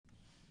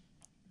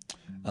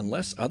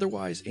Unless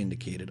otherwise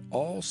indicated,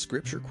 all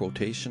scripture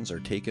quotations are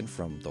taken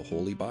from the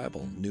Holy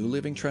Bible, New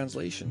Living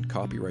Translation,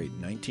 copyright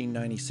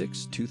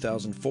 1996,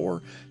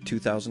 2004,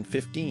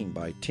 2015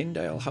 by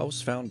Tyndale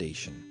House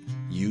Foundation.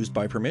 Used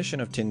by permission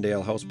of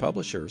Tyndale House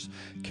Publishers,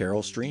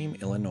 Carroll Stream,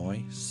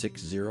 Illinois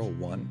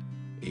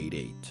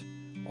 60188.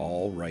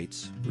 All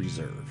rights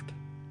reserved.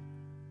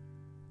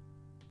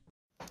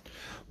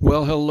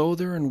 Well, hello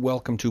there and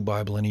welcome to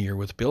Bible in a Year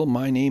with Bill.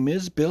 My name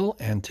is Bill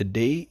and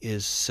today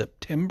is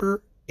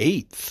September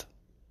 8th.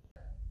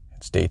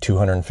 It's day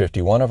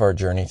 251 of our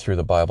journey through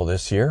the Bible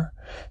this year.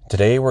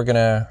 Today we're going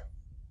to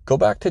go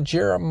back to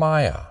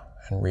Jeremiah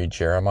and read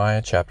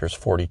Jeremiah chapters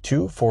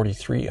 42,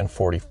 43, and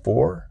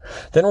 44.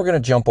 Then we're going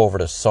to jump over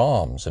to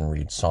Psalms and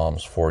read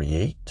Psalms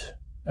 48.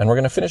 And we're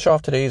going to finish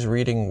off today's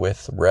reading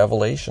with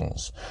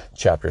Revelations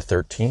chapter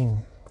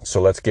 13.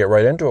 So let's get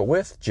right into it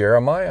with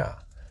Jeremiah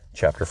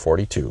chapter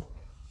 42.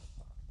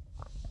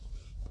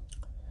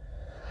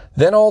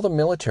 Then all the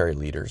military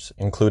leaders,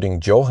 including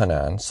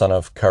Johanan, son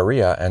of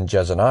Kareah, and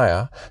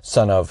Jezaniah,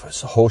 son of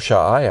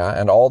Hoshaiah,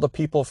 and all the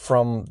people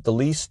from the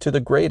least to the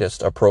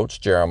greatest,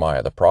 approached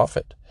Jeremiah the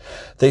prophet.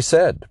 They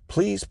said,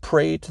 "Please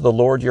pray to the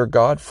Lord your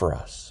God for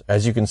us.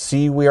 As you can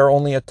see, we are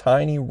only a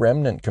tiny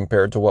remnant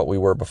compared to what we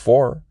were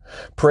before.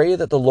 Pray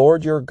that the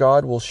Lord your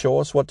God will show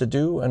us what to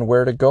do and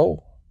where to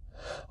go."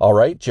 "All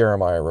right,"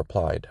 Jeremiah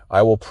replied.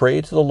 "I will pray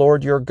to the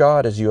Lord your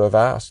God as you have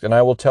asked, and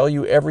I will tell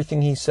you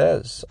everything he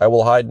says. I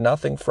will hide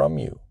nothing from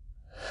you."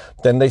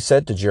 Then they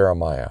said to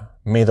Jeremiah,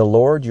 "May the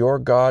Lord your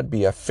God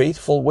be a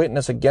faithful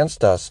witness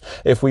against us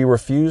if we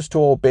refuse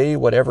to obey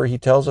whatever he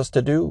tells us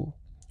to do.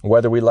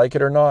 Whether we like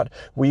it or not,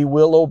 we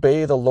will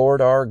obey the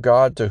Lord our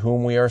God to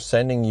whom we are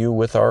sending you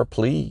with our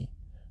plea.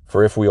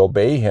 For if we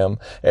obey him,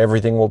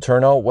 everything will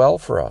turn out well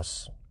for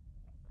us."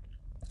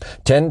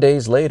 10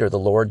 days later, the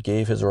Lord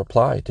gave his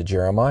reply to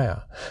Jeremiah.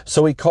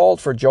 So he called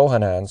for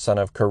Johanan, son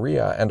of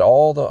Kareah, and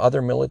all the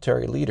other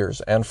military leaders,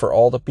 and for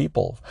all the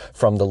people,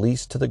 from the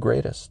least to the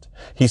greatest.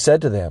 He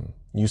said to them,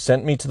 "You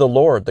sent me to the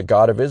Lord, the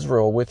God of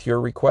Israel, with your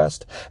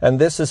request, and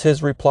this is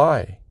his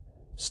reply.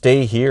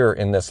 Stay here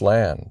in this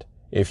land.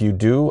 If you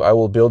do, I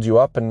will build you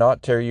up and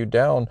not tear you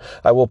down.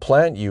 I will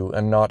plant you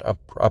and not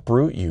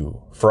uproot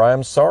you. For I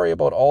am sorry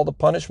about all the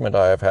punishment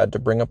I have had to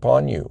bring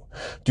upon you.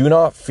 Do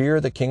not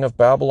fear the king of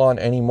Babylon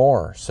any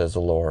more, says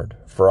the Lord.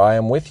 For I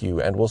am with you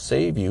and will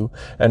save you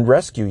and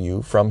rescue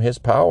you from his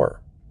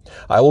power.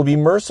 I will be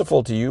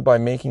merciful to you by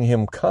making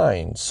him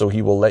kind, so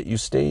he will let you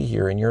stay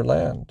here in your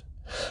land.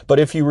 But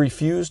if you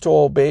refuse to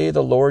obey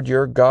the Lord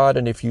your God,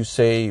 and if you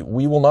say,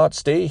 'We will not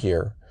stay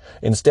here,'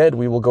 instead,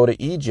 we will go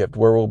to Egypt,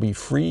 where we'll be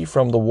free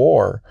from the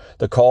war,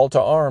 the call to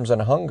arms,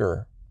 and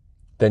hunger.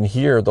 Then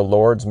hear the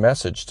Lord's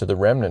message to the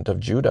remnant of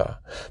Judah.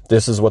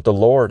 This is what the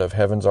Lord of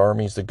heaven's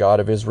armies, the God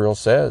of Israel,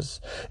 says.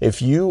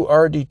 If you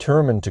are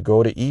determined to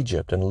go to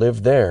Egypt and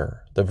live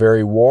there, the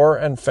very war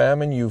and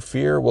famine you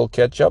fear will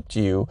catch up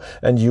to you,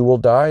 and you will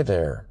die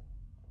there.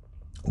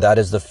 That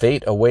is the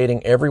fate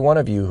awaiting every one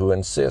of you who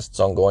insists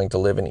on going to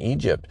live in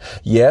Egypt.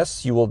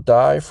 Yes, you will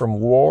die from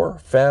war,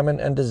 famine,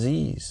 and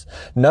disease.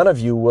 None of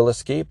you will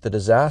escape the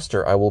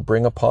disaster I will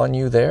bring upon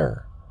you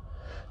there.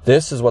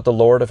 This is what the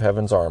Lord of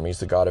heaven's armies,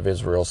 the God of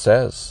Israel,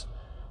 says.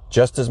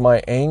 Just as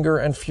my anger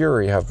and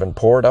fury have been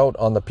poured out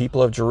on the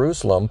people of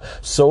Jerusalem,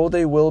 so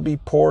they will be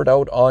poured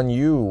out on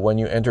you when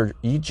you enter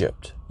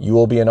Egypt. You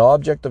will be an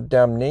object of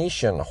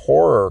damnation,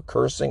 horror,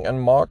 cursing,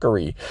 and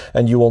mockery,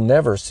 and you will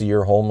never see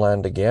your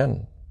homeland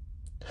again.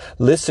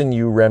 Listen,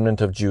 you remnant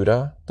of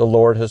Judah, the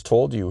Lord has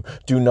told you,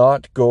 do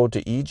not go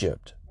to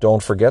Egypt.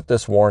 Don't forget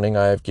this warning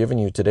I have given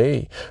you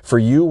today, for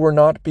you were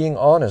not being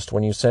honest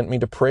when you sent me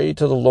to pray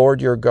to the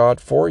Lord your God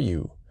for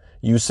you.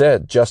 You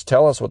said, 'Just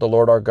tell us what the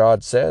Lord our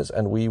God says,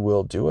 and we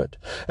will do it.'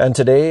 And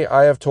today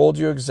I have told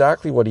you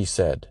exactly what he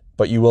said,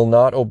 but you will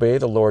not obey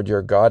the Lord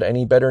your God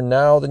any better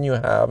now than you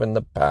have in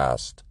the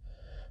past.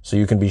 So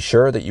you can be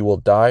sure that you will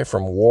die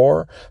from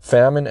war,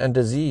 famine, and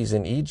disease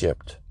in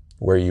Egypt,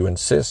 where you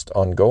insist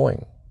on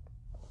going."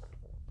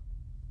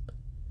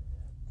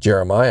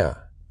 Jeremiah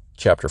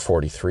chapter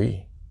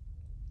 43.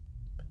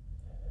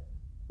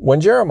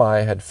 When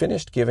Jeremiah had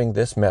finished giving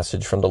this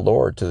message from the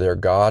Lord their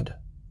God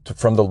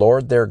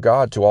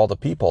to all the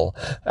people,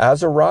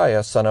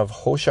 Azariah son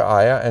of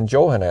Hoshaiah and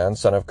Johanan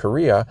son of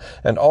Kareah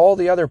and all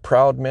the other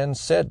proud men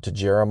said to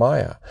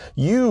Jeremiah,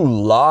 "You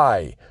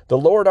lie! The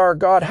Lord our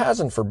God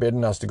hasn't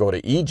forbidden us to go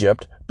to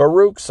Egypt.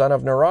 Baruch son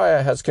of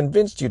Neriah has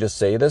convinced you to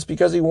say this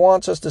because he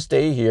wants us to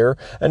stay here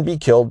and be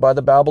killed by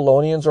the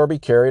Babylonians or be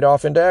carried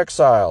off into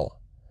exile."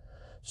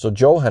 So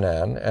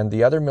Johanan and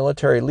the other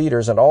military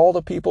leaders and all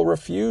the people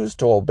refused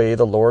to obey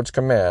the Lord's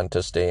command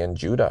to stay in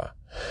Judah.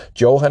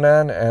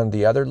 Johanan and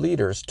the other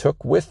leaders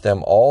took with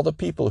them all the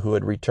people who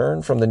had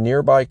returned from the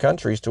nearby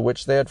countries to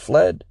which they had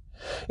fled.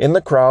 In the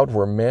crowd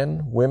were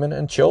men, women,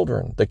 and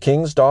children, the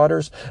king's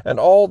daughters, and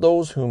all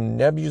those whom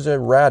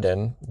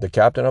Nebuzaradan, the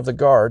captain of the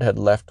guard, had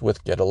left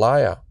with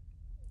Gedaliah.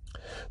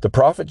 The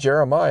prophet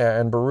Jeremiah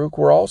and Baruch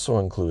were also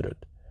included.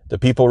 The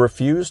people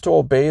refused to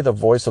obey the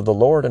voice of the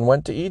Lord and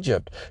went to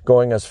Egypt,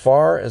 going as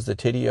far as the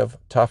city of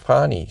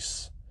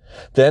Tahpanhes.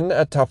 Then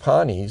at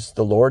Tahpanhes,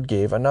 the Lord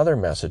gave another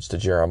message to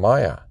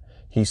Jeremiah.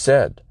 He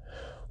said,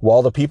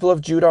 "While the people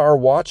of Judah are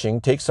watching,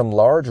 take some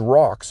large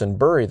rocks and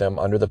bury them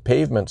under the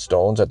pavement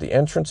stones at the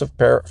entrance of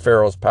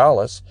Pharaoh's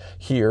palace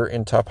here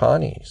in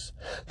Tahpanhes.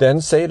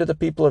 Then say to the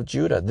people of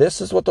Judah,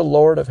 'This is what the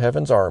Lord of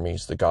heaven's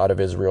armies, the God of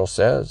Israel,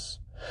 says.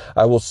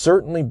 I will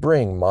certainly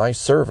bring my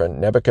servant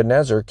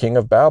Nebuchadnezzar, king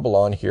of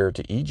Babylon, here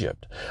to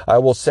Egypt. I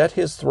will set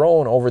his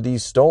throne over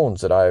these stones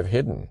that I have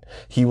hidden.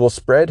 He will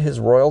spread his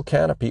royal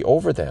canopy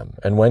over them,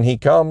 and when he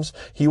comes,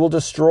 he will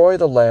destroy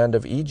the land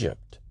of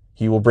Egypt.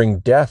 He will bring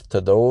death to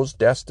those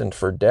destined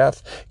for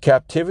death,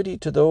 captivity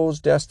to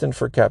those destined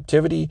for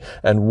captivity,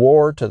 and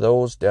war to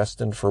those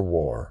destined for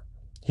war.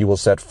 He will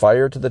set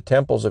fire to the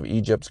temples of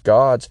Egypt's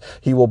gods.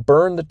 He will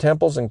burn the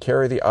temples and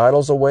carry the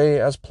idols away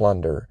as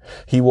plunder.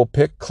 He will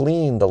pick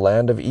clean the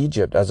land of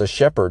Egypt as a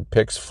shepherd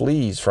picks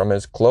fleas from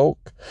his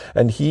cloak,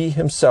 and he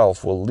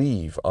himself will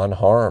leave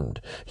unharmed.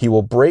 He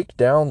will break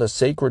down the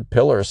sacred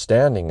pillars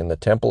standing in the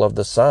temple of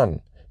the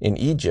sun in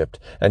Egypt,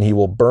 and he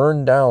will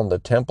burn down the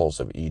temples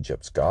of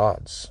Egypt's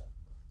gods."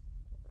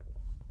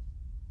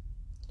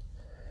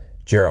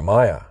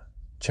 Jeremiah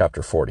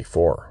chapter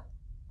 44.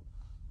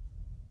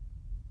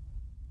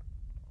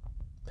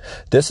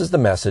 This is the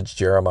message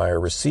Jeremiah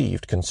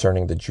received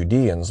concerning the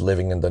Judeans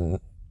living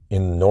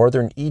in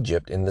northern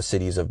Egypt, in the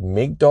cities of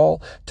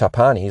Migdol,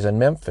 Tahpanhes, and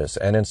Memphis,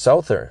 and in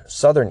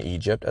southern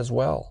Egypt as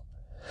well.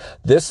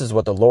 This is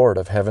what the Lord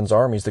of heaven's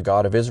armies, the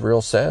God of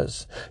Israel,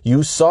 says.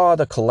 You saw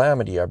the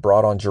calamity I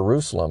brought on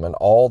Jerusalem and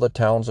all the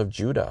towns of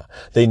Judah.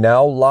 They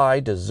now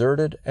lie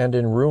deserted and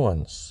in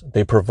ruins.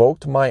 They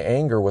provoked my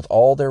anger with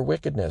all their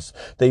wickedness.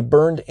 They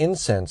burned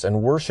incense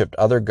and worshipped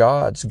other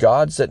gods,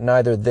 gods that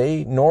neither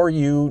they nor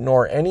you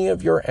nor any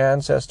of your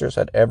ancestors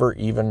had ever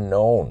even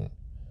known.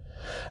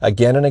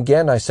 Again and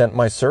again I sent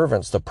my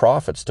servants, the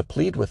prophets, to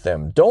plead with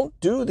them. Don't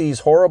do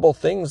these horrible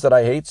things that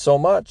I hate so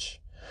much.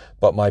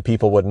 But my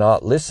people would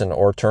not listen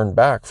or turn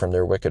back from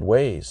their wicked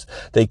ways.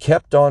 They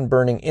kept on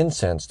burning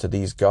incense to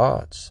these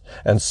gods.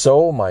 And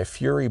so my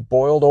fury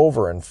boiled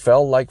over and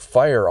fell like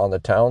fire on the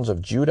towns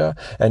of Judah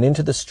and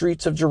into the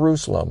streets of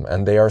Jerusalem,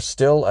 and they are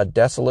still a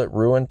desolate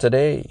ruin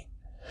today.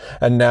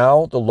 And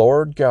now the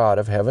Lord God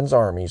of heaven's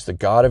armies, the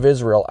God of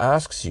Israel,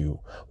 asks you,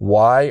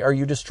 why are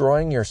you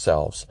destroying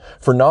yourselves?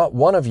 For not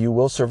one of you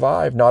will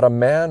survive, not a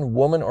man,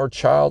 woman, or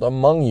child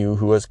among you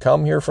who has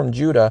come here from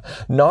Judah,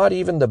 not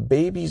even the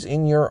babies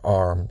in your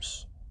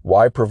arms.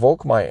 Why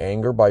provoke my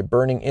anger by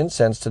burning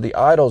incense to the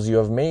idols you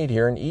have made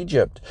here in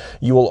Egypt?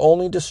 You will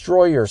only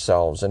destroy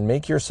yourselves and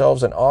make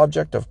yourselves an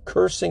object of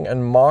cursing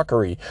and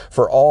mockery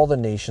for all the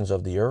nations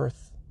of the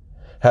earth.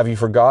 Have you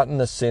forgotten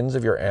the sins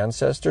of your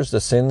ancestors,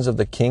 the sins of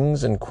the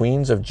kings and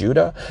queens of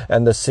Judah,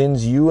 and the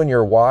sins you and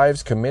your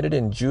wives committed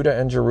in Judah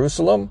and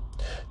Jerusalem?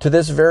 To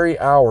this very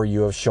hour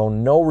you have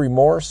shown no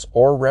remorse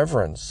or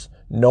reverence.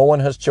 No one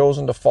has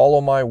chosen to follow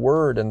my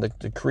word and the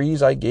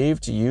decrees I gave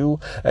to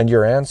you and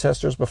your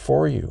ancestors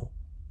before you.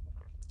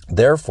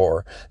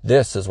 Therefore,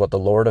 this is what the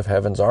Lord of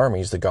heaven's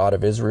armies, the God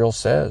of Israel,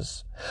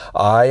 says.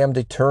 I am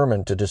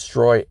determined to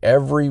destroy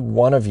every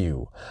one of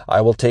you. I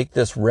will take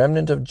this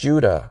remnant of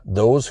Judah,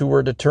 those who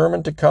were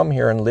determined to come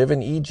here and live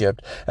in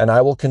Egypt, and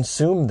I will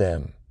consume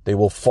them. They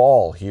will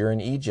fall here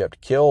in Egypt,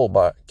 killed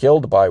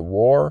by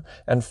war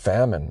and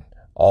famine.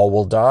 All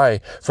will die,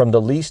 from the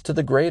least to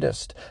the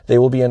greatest. They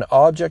will be an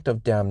object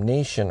of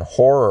damnation,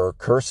 horror,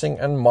 cursing,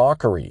 and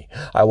mockery.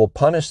 I will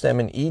punish them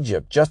in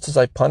Egypt, just as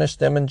I punished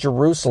them in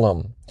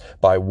Jerusalem,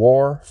 by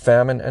war,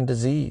 famine, and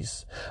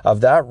disease. Of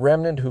that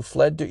remnant who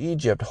fled to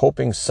Egypt,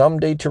 hoping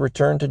someday to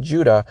return to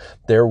Judah,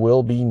 there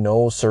will be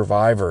no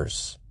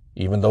survivors.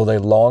 Even though they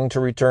long to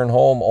return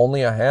home,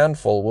 only a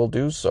handful will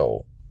do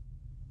so.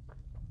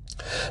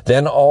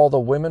 Then all the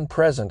women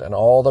present and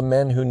all the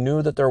men who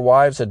knew that their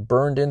wives had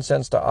burned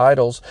incense to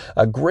idols,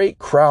 a great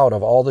crowd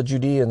of all the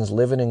Judeans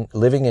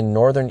living in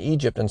northern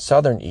Egypt and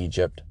southern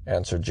Egypt,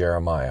 answered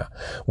Jeremiah,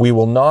 we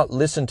will not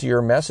listen to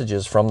your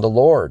messages from the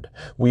Lord.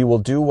 We will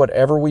do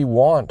whatever we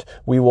want.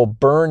 We will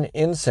burn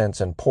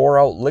incense and pour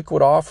out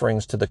liquid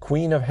offerings to the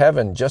Queen of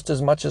Heaven just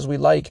as much as we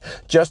like,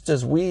 just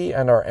as we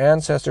and our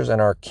ancestors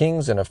and our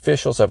kings and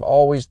officials have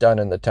always done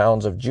in the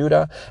towns of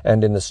Judah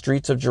and in the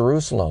streets of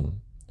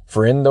Jerusalem.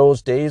 For in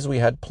those days we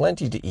had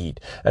plenty to eat,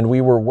 and we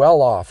were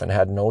well off and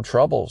had no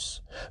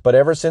troubles. But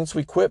ever since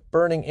we quit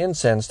burning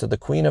incense to the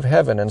Queen of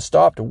Heaven and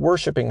stopped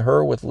worshiping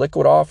her with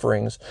liquid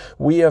offerings,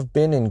 we have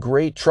been in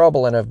great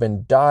trouble and have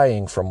been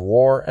dying from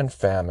war and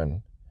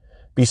famine.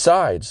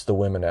 Besides, the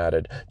women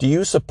added, do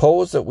you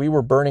suppose that we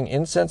were burning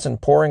incense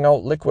and pouring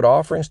out liquid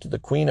offerings to the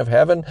Queen of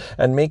Heaven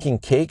and making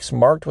cakes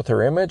marked with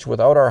her image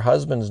without our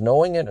husbands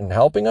knowing it and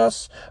helping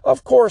us?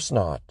 Of course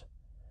not.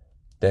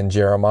 Then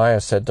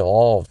Jeremiah said to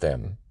all of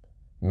them,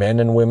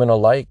 men and women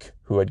alike,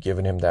 who had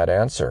given him that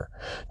answer,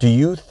 do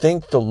you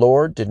think the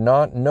Lord did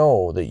not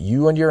know that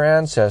you and your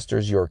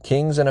ancestors, your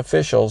kings and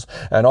officials,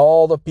 and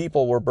all the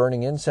people were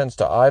burning incense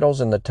to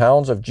idols in the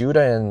towns of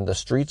Judah and in the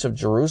streets of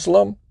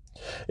Jerusalem?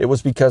 It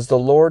was because the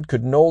Lord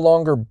could no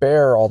longer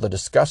bear all the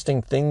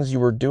disgusting things you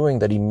were doing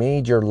that he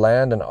made your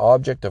land an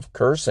object of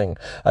cursing,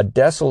 a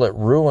desolate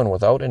ruin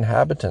without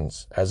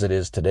inhabitants, as it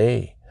is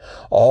today.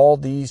 All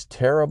these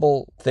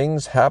terrible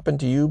things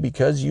happened to you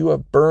because you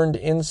have burned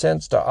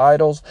incense to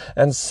idols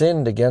and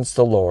sinned against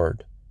the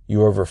Lord.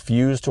 You have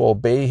refused to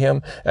obey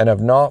him and have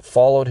not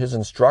followed his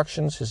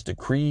instructions, his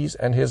decrees,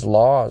 and his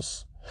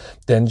laws.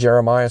 Then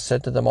Jeremiah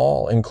said to them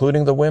all,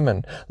 including the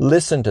women,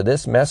 "Listen to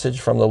this message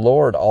from the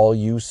Lord, all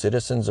you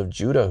citizens of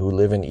Judah who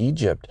live in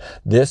Egypt.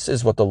 This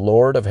is what the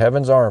Lord of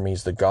heaven's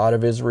armies, the God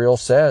of Israel,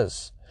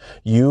 says.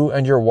 You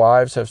and your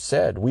wives have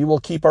said, 'We will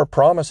keep our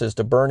promises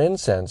to burn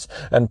incense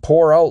and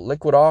pour out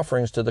liquid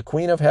offerings to the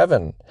Queen of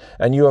Heaven,'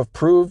 and you have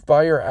proved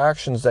by your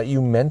actions that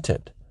you meant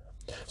it.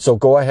 So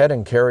go ahead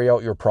and carry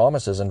out your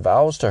promises and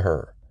vows to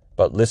her.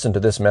 But listen to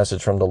this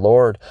message from the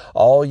Lord,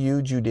 all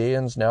you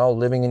Judeans now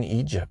living in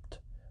Egypt.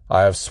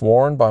 I have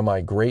sworn by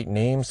my great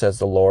name, says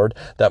the Lord,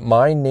 that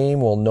my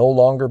name will no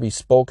longer be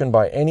spoken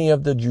by any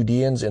of the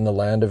Judeans in the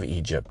land of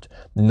Egypt.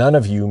 None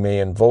of you may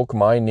invoke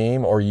my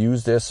name or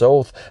use this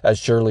oath, as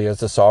surely as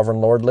the sovereign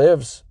Lord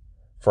lives.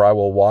 For I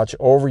will watch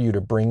over you to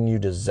bring you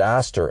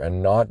disaster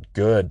and not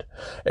good.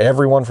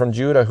 Everyone from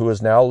Judah who is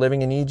now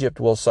living in Egypt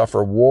will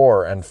suffer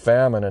war and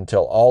famine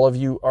until all of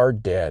you are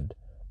dead.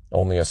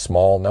 Only a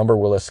small number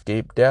will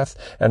escape death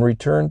and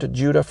return to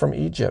Judah from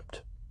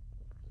Egypt.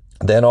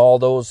 Then all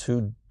those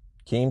who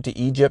came to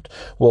Egypt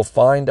will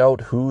find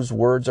out whose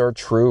words are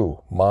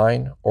true,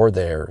 mine or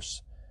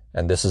theirs.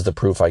 And this is the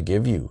proof I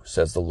give you,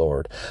 says the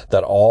Lord,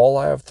 that all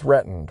I have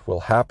threatened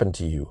will happen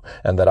to you,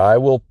 and that I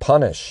will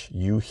punish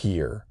you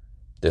here.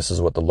 This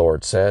is what the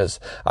Lord says.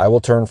 I will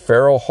turn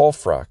Pharaoh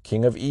Hophra,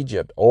 king of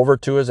Egypt, over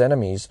to his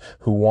enemies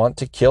who want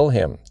to kill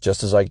him,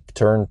 just as I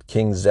turned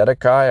King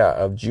Zedekiah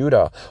of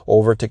Judah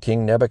over to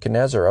King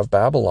Nebuchadnezzar of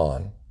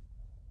Babylon.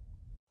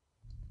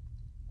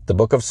 The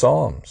Book of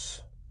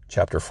Psalms,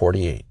 chapter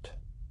 48.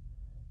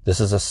 This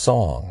is a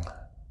song,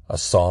 a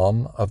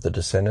psalm of the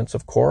descendants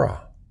of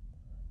Korah.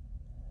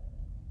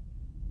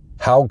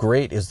 How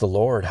great is the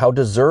Lord, how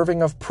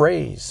deserving of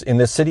praise in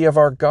the city of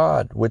our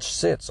God, which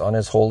sits on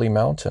his holy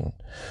mountain.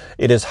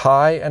 It is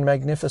high and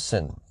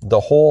magnificent. The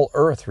whole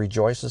earth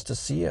rejoices to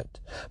see it.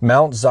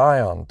 Mount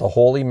Zion, the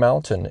holy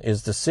mountain,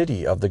 is the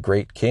city of the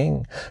great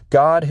King.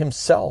 God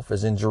himself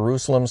is in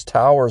Jerusalem's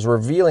towers,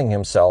 revealing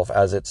himself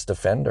as its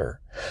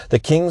defender. The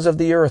kings of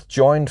the earth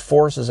joined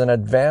forces and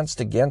advanced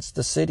against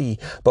the city,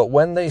 but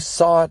when they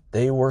saw it,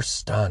 they were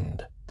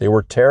stunned. They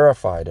were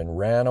terrified and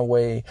ran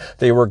away.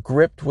 They were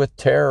gripped with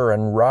terror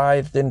and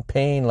writhed in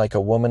pain like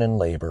a woman in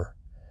labor.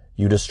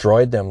 You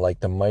destroyed them like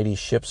the mighty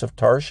ships of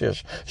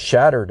Tarshish,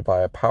 shattered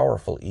by a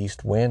powerful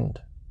east wind.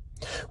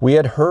 We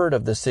had heard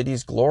of the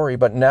city's glory,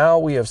 but now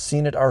we have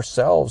seen it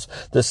ourselves,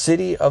 the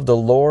city of the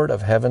Lord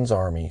of heaven's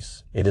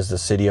armies. It is the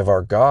city of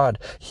our God.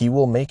 He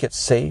will make it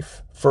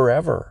safe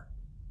forever.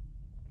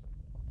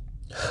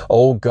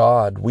 O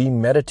God, we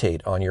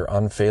meditate on your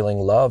unfailing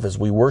love as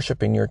we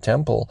worship in your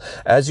temple.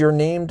 As your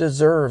name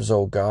deserves,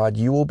 O God,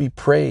 you will be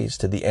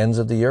praised to the ends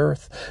of the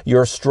earth.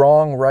 Your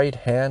strong right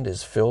hand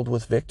is filled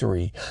with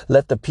victory.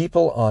 Let the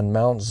people on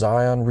Mount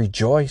Zion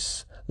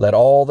rejoice. Let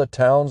all the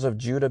towns of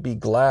Judah be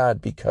glad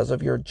because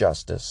of your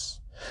justice.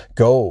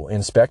 Go,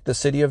 inspect the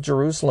city of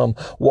Jerusalem.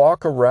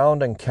 Walk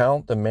around and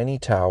count the many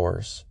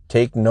towers.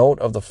 Take note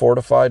of the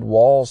fortified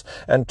walls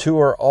and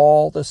tour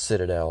all the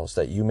citadels,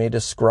 that you may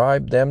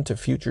describe them to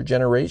future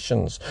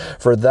generations.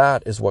 For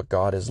that is what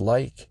God is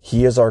like.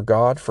 He is our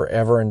God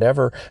forever and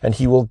ever, and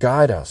he will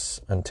guide us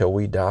until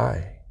we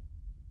die.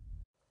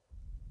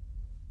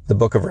 The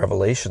Book of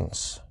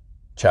Revelations,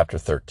 chapter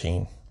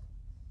 13.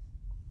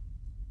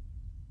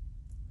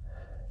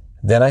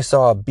 Then I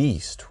saw a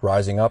beast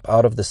rising up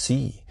out of the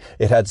sea.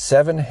 It had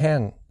 7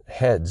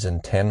 heads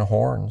and 10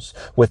 horns,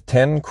 with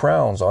 10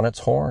 crowns on its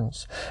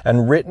horns,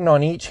 and written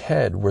on each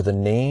head were the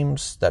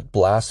names that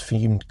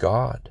blasphemed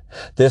God.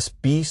 This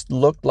beast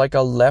looked like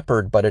a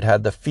leopard, but it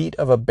had the feet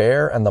of a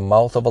bear and the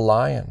mouth of a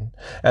lion.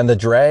 And the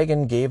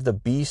dragon gave the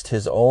beast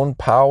his own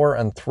power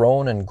and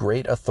throne and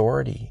great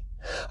authority.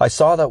 I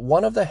saw that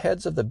one of the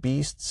heads of the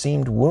beast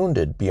seemed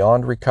wounded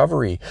beyond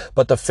recovery,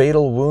 but the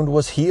fatal wound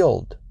was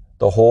healed.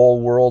 The whole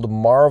world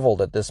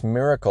marveled at this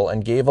miracle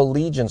and gave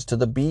allegiance to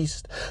the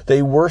beast.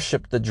 They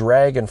worshipped the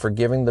dragon for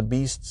giving the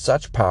beast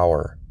such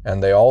power,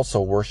 and they also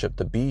worshipped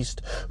the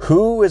beast.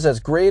 Who is as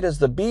great as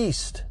the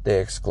beast? They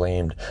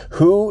exclaimed.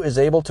 Who is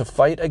able to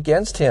fight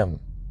against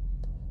him?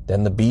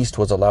 Then the beast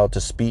was allowed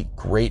to speak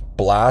great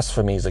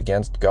blasphemies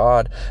against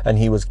God, and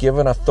he was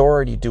given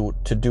authority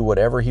to do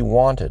whatever he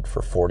wanted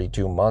for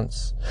 42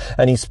 months.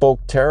 And he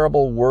spoke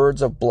terrible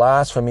words of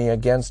blasphemy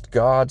against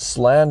God,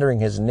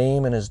 slandering his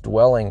name and his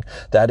dwelling,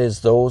 that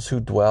is, those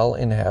who dwell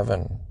in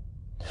heaven.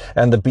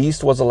 And the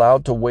beast was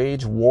allowed to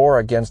wage war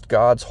against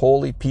God's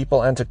holy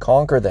people and to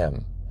conquer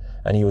them.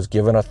 And he was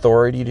given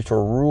authority to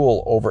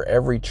rule over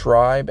every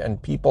tribe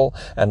and people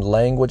and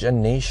language and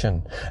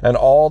nation. And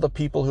all the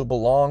people who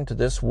belonged to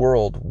this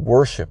world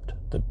worshipped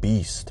the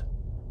beast.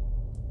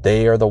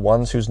 They are the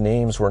ones whose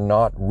names were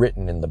not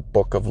written in the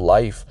book of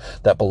life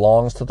that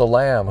belongs to the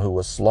Lamb who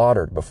was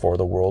slaughtered before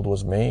the world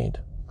was made.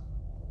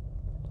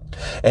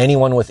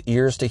 Anyone with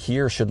ears to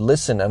hear should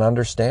listen and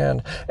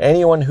understand.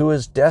 Anyone who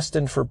is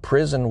destined for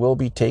prison will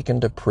be taken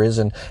to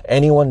prison.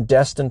 Anyone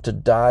destined to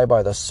die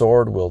by the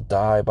sword will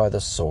die by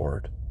the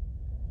sword.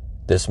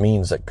 This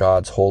means that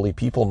God's holy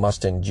people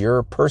must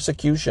endure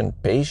persecution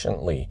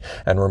patiently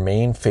and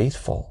remain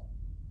faithful.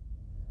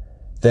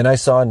 Then I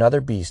saw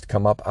another beast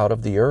come up out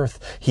of the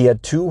earth. He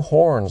had 2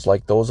 horns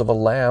like those of a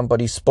lamb,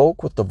 but he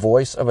spoke with the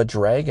voice of a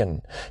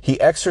dragon. He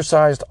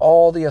exercised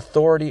all the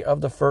authority of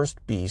the first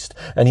beast,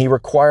 and he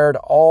required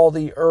all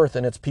the earth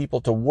and its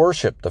people to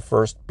worship the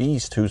first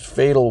beast whose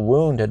fatal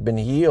wound had been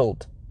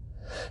healed.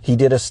 He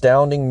did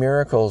astounding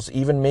miracles,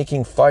 even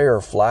making fire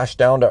flash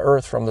down to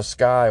earth from the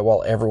sky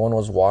while everyone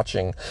was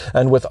watching.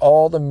 And with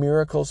all the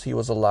miracles he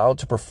was allowed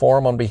to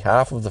perform on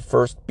behalf of the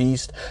first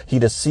beast, he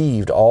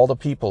deceived all the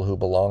people who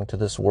belonged to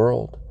this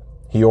world.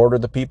 He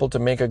ordered the people to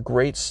make a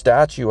great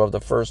statue of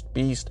the first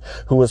beast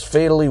who was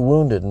fatally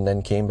wounded and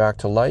then came back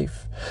to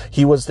life.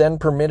 He was then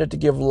permitted to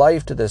give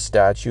life to this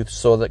statue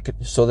so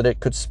that it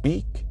could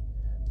speak.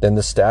 Then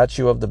the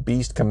statue of the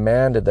beast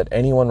commanded that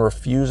anyone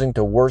refusing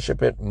to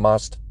worship it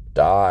must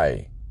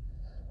die.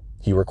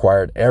 He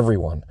required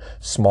everyone,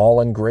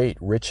 small and great,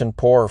 rich and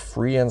poor,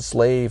 free and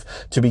slave,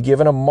 to be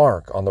given a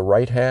mark on the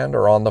right hand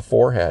or on the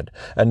forehead,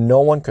 and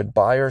no one could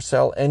buy or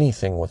sell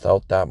anything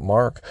without that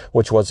mark,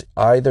 which was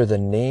either the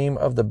name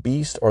of the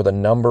beast or the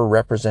number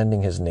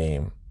representing his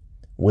name.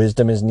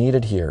 Wisdom is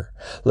needed here.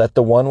 Let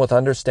the one with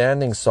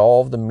understanding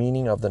solve the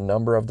meaning of the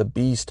number of the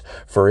beast,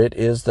 for it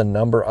is the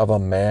number of a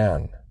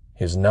man.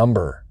 His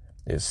number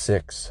is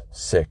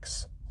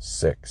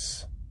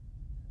 666.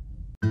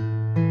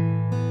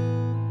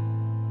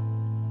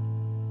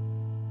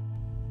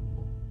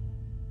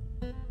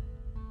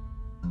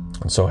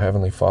 And so,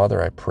 Heavenly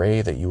Father, I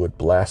pray that you would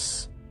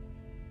bless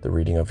the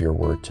reading of your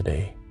word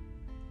today.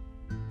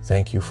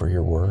 Thank you for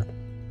your word.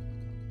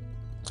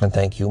 And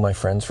thank you, my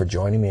friends, for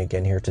joining me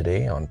again here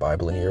today on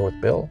Bible in a Year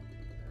with Bill.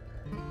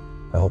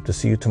 I hope to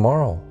see you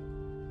tomorrow.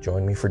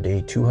 Join me for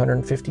day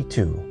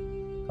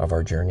 252 of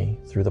our journey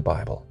through the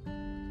Bible.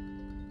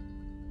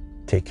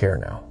 Take care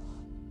now.